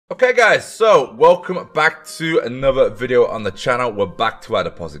Okay guys, so welcome back to another video on the channel. We're back to our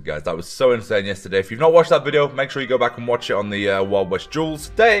deposit, guys. That was so insane yesterday. If you've not watched that video, make sure you go back and watch it on the Wild West Jewels.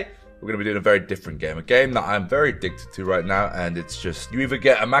 Today, we're going to be doing a very different game. A game that I'm very addicted to right now, and it's just, you either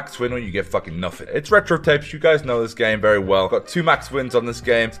get a max win or you get fucking nothing. It's Retro Tapes. You guys know this game very well. Got 2 max wins on this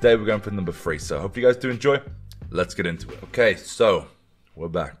game. Today, we're going for number 3, so I hope you guys do enjoy. Let's get into it. Okay, so, we're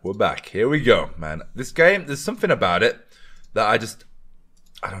back. Here we go, man. This game, there's something about it that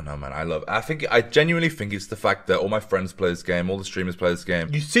I don't know, man. I genuinely think it's the fact that all my friends play this game, all the streamers play this game.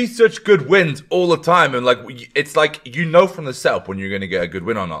 You see such good wins all the time, and it's like you know from the setup when you're going to get a good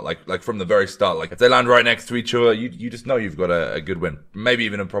win or not. Like from the very start. Like if they land right next to each other, you just know you've got a good win. Maybe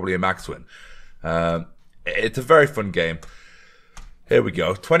even probably a max win. It's a very fun game. Here we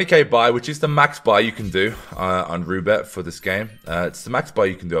go. 20k buy, which is the max buy you can do on Roobet for this game. It's the max buy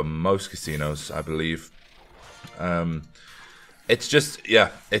you can do on most casinos, I believe. It's just, yeah,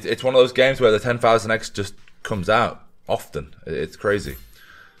 it's one of those games where the 10,000x just comes out often. It's crazy.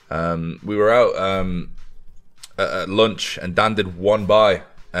 We were out at lunch, and Dan did 1 buy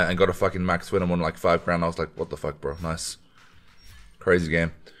and got a fucking max win and won like 5 grand. I was like, what the fuck, bro? Nice. Crazy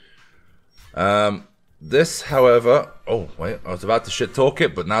game. This, however, oh, wait, I was about to shit talk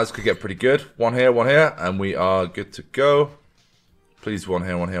it, but now this could get pretty good. One here, and we are good to go. Please, one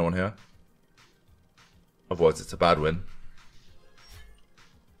here. Otherwise, it's a bad win.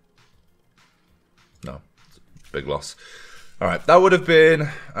 No, it's a big loss. Alright, that would have been,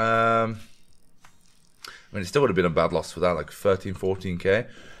 I mean, it still would have been a bad loss for that, like 13, 14k.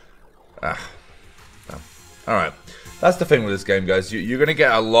 Damn. Alright, that's the thing with this game, guys. You're going to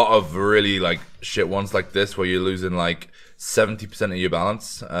get a lot of really, like, shit ones like this, where you're losing, like, 70% of your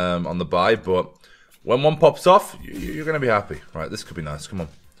balance on the buy, but when one pops off, you're going to be happy. Right, this could be nice. Come on.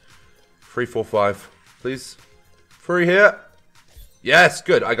 3, 4, 5, please. 3 here. Yes,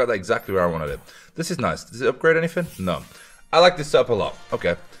 good. I got that exactly where I wanted it. This is nice. Does it upgrade anything? No. I like this setup a lot.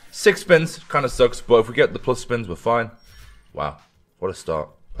 Okay. 6 spins. Kind of sucks, but if we get the plus spins, we're fine. Wow. What a start.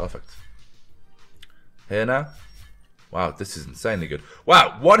 Perfect. Here now. Wow, this is insanely good.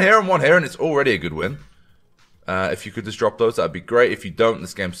 Wow, 1 here, and it's already a good win. If you could just drop those, that'd be great. If you don't,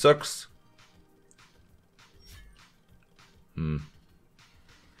 this game sucks.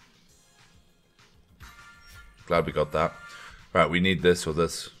 Glad we got that. Right, we need this or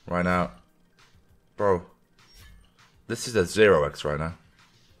this right now. Bro, this is a 0x right now.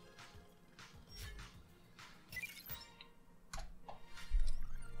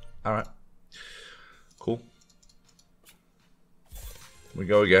 Alright. Cool. We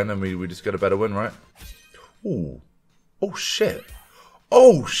go again and we just get a better win, right? Ooh. Oh, shit.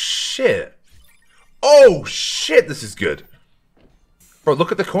 Oh, shit. Oh, shit, this is good. Bro,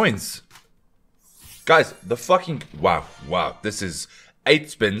 look at the coins. Guys, the fucking... Wow. This is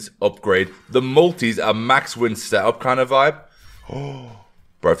 8 spins, upgrade. The multis are max win setup kind of vibe. Oh,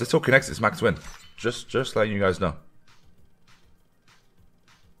 bro, if this all connects, it's max win. Just letting you guys know.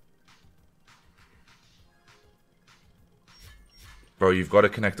 Bro, you've got to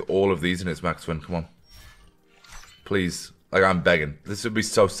connect all of these and it's max win. Come on. Please. Like, I'm begging. This would be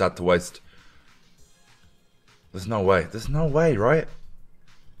so sad to waste. There's no way. There's no way, right?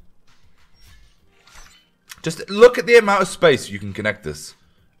 Just look at the amount of space you can connect this.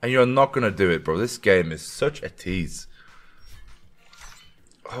 And you're not going to do it, bro. This game is such a tease.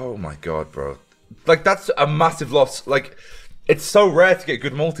 Oh my god, bro. Like, that's a massive loss. Like, it's so rare to get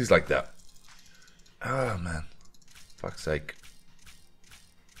good multis like that. Oh, man. Fuck's sake.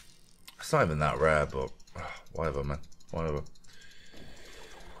 It's not even that rare, but... whatever, man. Whatever.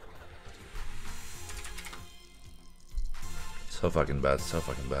 So fucking bad.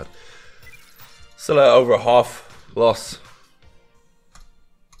 Still at over a half loss.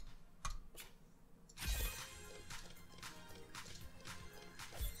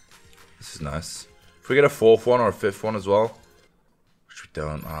 This is nice. If we get a 4th one or a 5th one as well, which we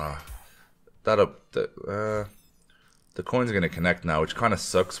don't. The coins are gonna connect now, which kind of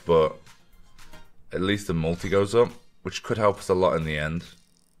sucks, but at least the multi goes up, which could help us a lot in the end.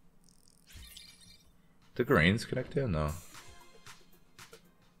 The greens connect here? No.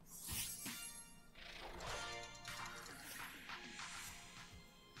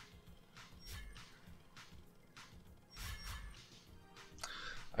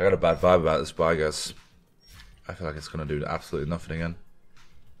 I got a bad vibe about this buy, guys. I feel like it's going to do absolutely nothing again.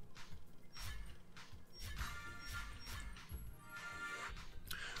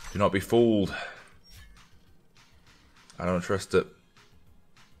 Do not be fooled. I don't trust it.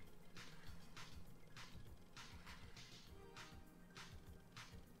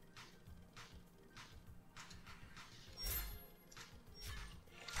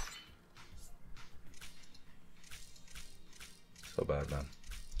 So bad, man.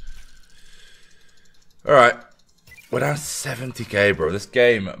 Alright. We're down 70k, bro. This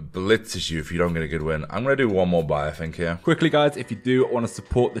game blitzes you if you don't get a good win. I'm going to do one more buy, I think, here. Quickly, guys, if you do want to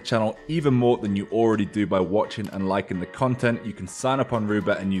support the channel even more than you already do by watching and liking the content, you can sign up on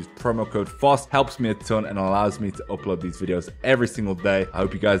Roobet and use promo code Foss. Helps me a ton and allows me to upload these videos every single day. I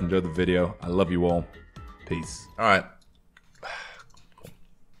hope you guys enjoyed the video. I love you all. Peace. All right.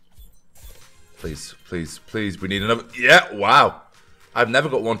 Please, please, please. We need another. Yeah, wow. I've never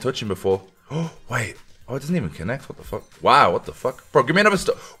got one touching before. Oh, wait. Oh, it doesn't even connect. What the fuck? Wow, what the fuck? Bro, give me another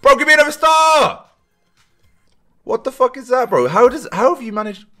star. Bro, give me another star! What the fuck is that, bro? How have you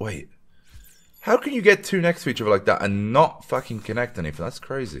managed... Wait. How can you get two next to each other like that and not fucking connect anything? That's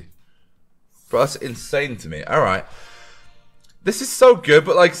crazy. Bro, that's insane to me. Alright. This is so good,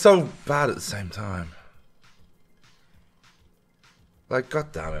 but like so bad at the same time. Like,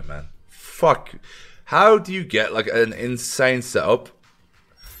 god damn it, man. Fuck. How do you get like an insane setup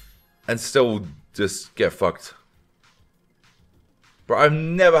and still... just get fucked. Bro, I've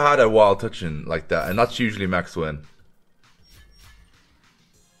never had a wild touching like that, and that's usually max win.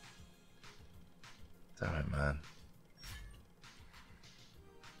 Damn it, man.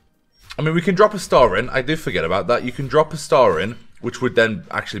 I mean, we can drop a star in. I did forget about that. You can drop a star in, which would then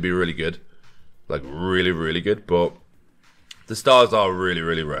actually be really good. Like, really, really good. But the stars are really,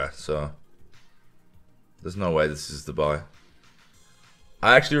 really rare, so... there's no way this is the buy.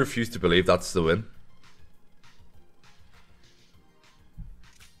 I actually refuse to believe that's the win.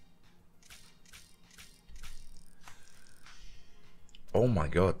 Oh my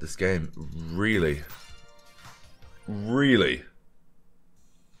god, this game really, really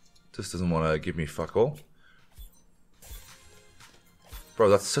just doesn't want to give me fuck all. Bro,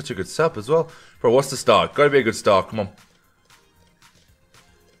 that's such a good setup as well. Bro, what's the star? Gotta be a good star, come on.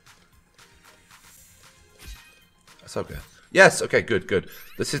 That's okay. Yes, okay, good, good.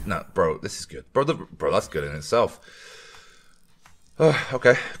 This is not, bro, this is good. Bro, bro, that's good in itself.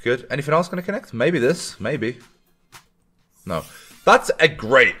 Okay, good. Anything else gonna connect? Maybe this, maybe. No. That's a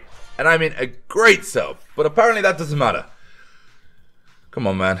great, and I mean a great setup, but apparently that doesn't matter. Come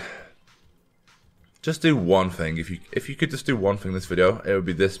on, man. Just do one thing. If you could just do one thing this video, it would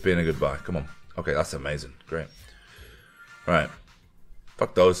be this being a good buy. Come on. Okay, that's amazing. Great. Alright.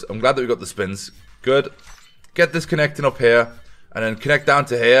 Fuck those. I'm glad that we got the spins. Good. Get this connecting up here, and then connect down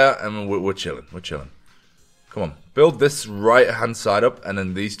to here, and we're chilling. We're chilling. Come on. Build this right-hand side up, and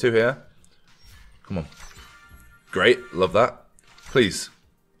then these two here. Come on. Great. Love that. Please.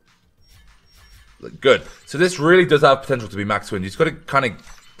 Good. So this really does have potential to be max win. You just got to kind of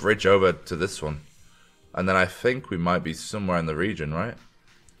bridge over to this one. And then I think we might be somewhere in the region, right?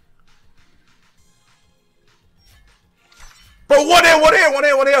 Bro, one here, one here, one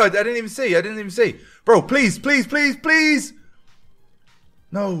here, one here. I didn't even see. I didn't even see. Bro, please, please, please, please.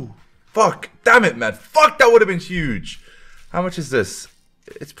 No. Fuck. Damn it, man. Fuck, that would have been huge. How much is this?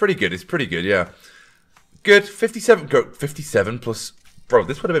 It's pretty good. It's pretty good, yeah. Good. 57. Go. 57 plus. Bro,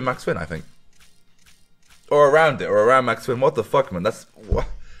 this would have been max win, I think. Or around it. Or around max win. What the fuck, man? That's... What?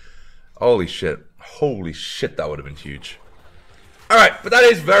 Holy shit. Holy shit, that would have been huge. Alright, but that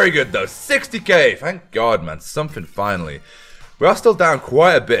is very good, though. 60k. Thank God, man. Something finally. We are still down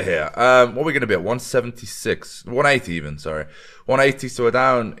quite a bit here. What are we going to be at? 176. 180 even, sorry. 180, so we're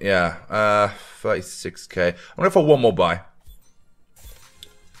down, yeah. 36k. I'm going for one more buy.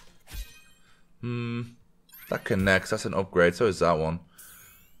 That connects. That's an upgrade. So is that one.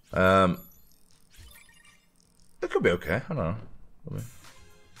 It could be okay. I don't know.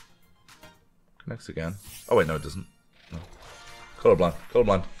 Connects again. Oh, wait, no, it doesn't. No. Colorblind.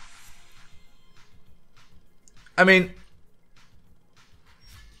 Colorblind. I mean...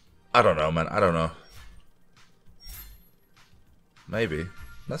 I don't know, man. I don't know. Maybe.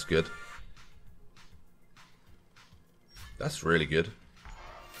 That's good. That's really good.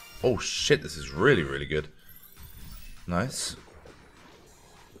 Oh, shit. This is really, really good. Nice.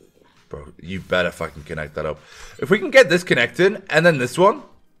 Bro, you better fucking connect that up. If we can get this connected, and then this one,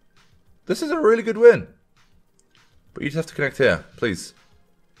 this is a really good win. But you just have to connect here, please.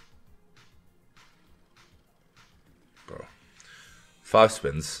 Bro. 5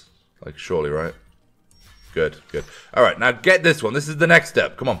 spins. Like, surely, right? Good, good. Alright, now get this one. This is the next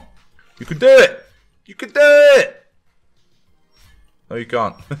step. Come on. You can do it! You can do it! No, you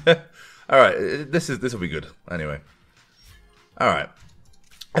can't. Alright, this will be good. Anyway. Alright.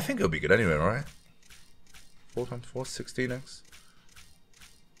 I think it'll be good anyway, right? 4 times 4, 16x.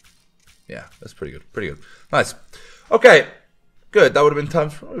 Yeah, that's pretty good. Pretty good. Nice. Okay. Good. That would have been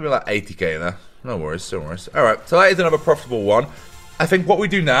time for maybe like 80k in there. No worries, no worries. Alright, so that is another profitable one. I think what we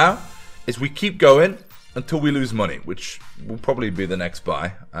do now is we keep going until we lose money, which will probably be the next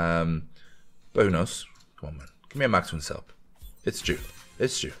buy. But who knows? Come on, man. Give me a max win sell. It's due.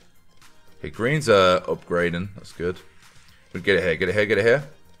 It's due. Okay, greens are upgrading. That's good. We'll get it here. Get it here. Get it here.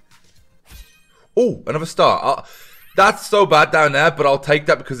 Oh, another star. That's so bad down there, but I'll take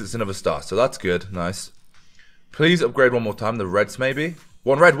that because it's another star. So that's good. Nice. Please upgrade one more time. The reds, maybe.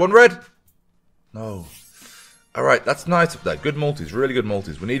 One red. One red. No. All right. That's nice up there. Good multis. Really good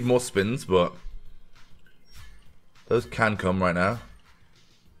multis. We need more spins, but those can come right now.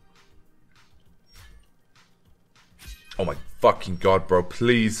 Oh my fucking god, bro.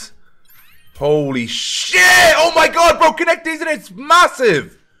 Please. Holy shit! Oh my god, bro! Connect these and it's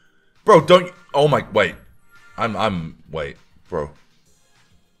massive! Bro, don't... Oh my... Wait. Wait. Bro.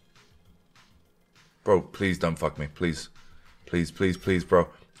 Bro, please don't fuck me. Please. Please, please, please, bro.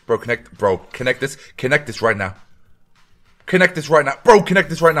 Bro, connect... Bro, connect this. Connect this right now. Connect this right now. Bro, connect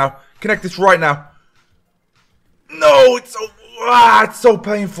this right now. Connect this right now. No, it's so... it's so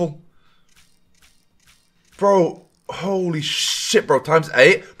painful. Bro, holy shit, bro. Times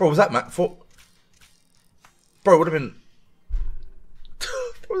 8. Bro, was that... Bro, it would have been...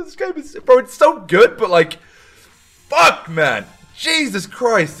 Bro, this game is... Bro, it's so good, but like... Fuck, man. Jesus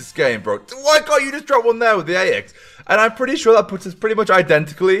Christ, this game, bro. Why can't you just drop one there with the AX? And I'm pretty sure that puts us pretty much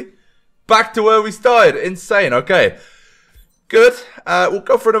identically back to where we started. Insane. Okay. Good. We'll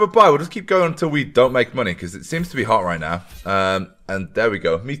go for another buy. We'll just keep going until we don't make money, because it seems to be hot right now. And there we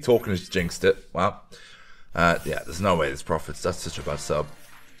go. Me talking has jinxed it. Wow. Yeah, there's no way there's profits. That's such a bad sub.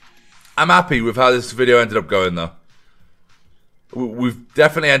 I'm happy with how this video ended up going, though. We've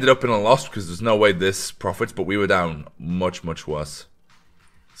definitely ended up in a loss because there's no way this profits, but we were down much, much worse.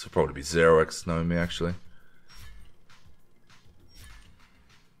 This will probably be 0x knowing me, actually.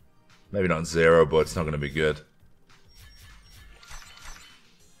 Maybe not 0, but it's not going to be good.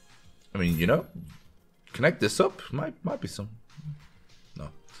 I mean, you know, connect this up. Might be some. No.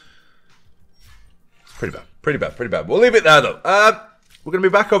 It's pretty bad. Pretty bad. Pretty bad. We'll leave it there, though. We're going to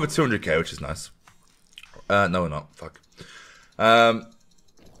be back over 200k, which is nice. No, we're not. Fuck.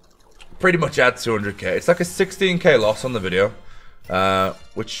 Pretty much at 200k. It's like a 16k loss on the video,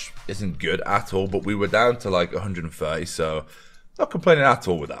 which isn't good at all, but we were down to like 130, so not complaining at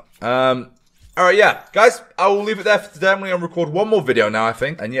all with that. Alright, yeah, guys, I will leave it there for today. I'm going to record one more video now, I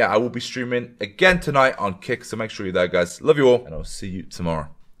think, and yeah, I will be streaming again tonight on Kick, so make sure you're there, guys. Love you all, and I'll see you tomorrow.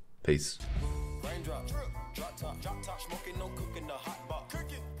 Peace. Drop top, smoking, no cooking, the hot pot.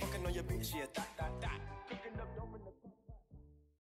 Cooking on your bitch, yeah,